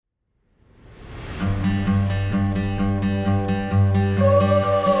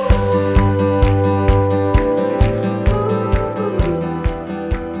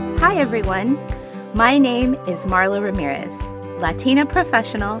everyone. My name is Marla Ramirez, Latina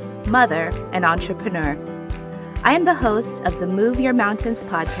professional, mother, and entrepreneur. I am the host of the Move Your Mountains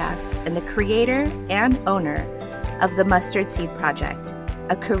podcast and the creator and owner of the Mustard Seed Project,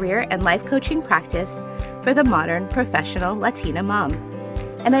 a career and life coaching practice for the modern professional Latina mom.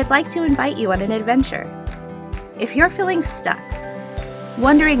 And I'd like to invite you on an adventure. If you're feeling stuck,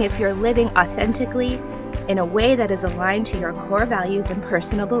 wondering if you're living authentically in a way that is aligned to your core values and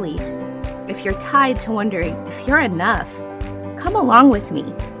personal beliefs, if you're tied to wondering if you're enough, come along with me.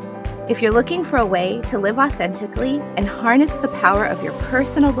 If you're looking for a way to live authentically and harness the power of your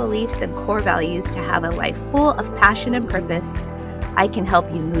personal beliefs and core values to have a life full of passion and purpose, I can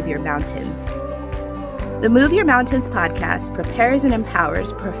help you move your mountains. The Move Your Mountains podcast prepares and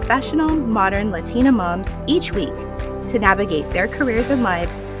empowers professional, modern Latina moms each week to navigate their careers and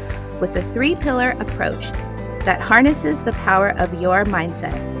lives with a 3-pillar approach that harnesses the power of your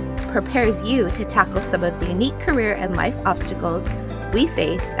mindset, prepares you to tackle some of the unique career and life obstacles we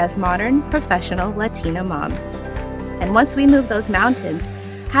face as modern professional Latina moms. And once we move those mountains,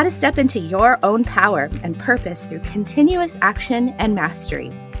 how to step into your own power and purpose through continuous action and mastery.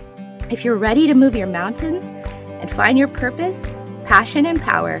 If you're ready to move your mountains and find your purpose, passion, and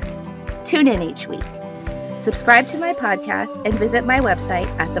power, tune in each week. Subscribe to my podcast and visit my website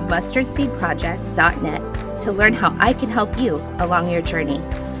at themustardseedproject.net to learn how I can help you along your journey.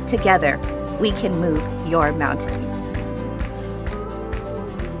 Together, we can move your mountains.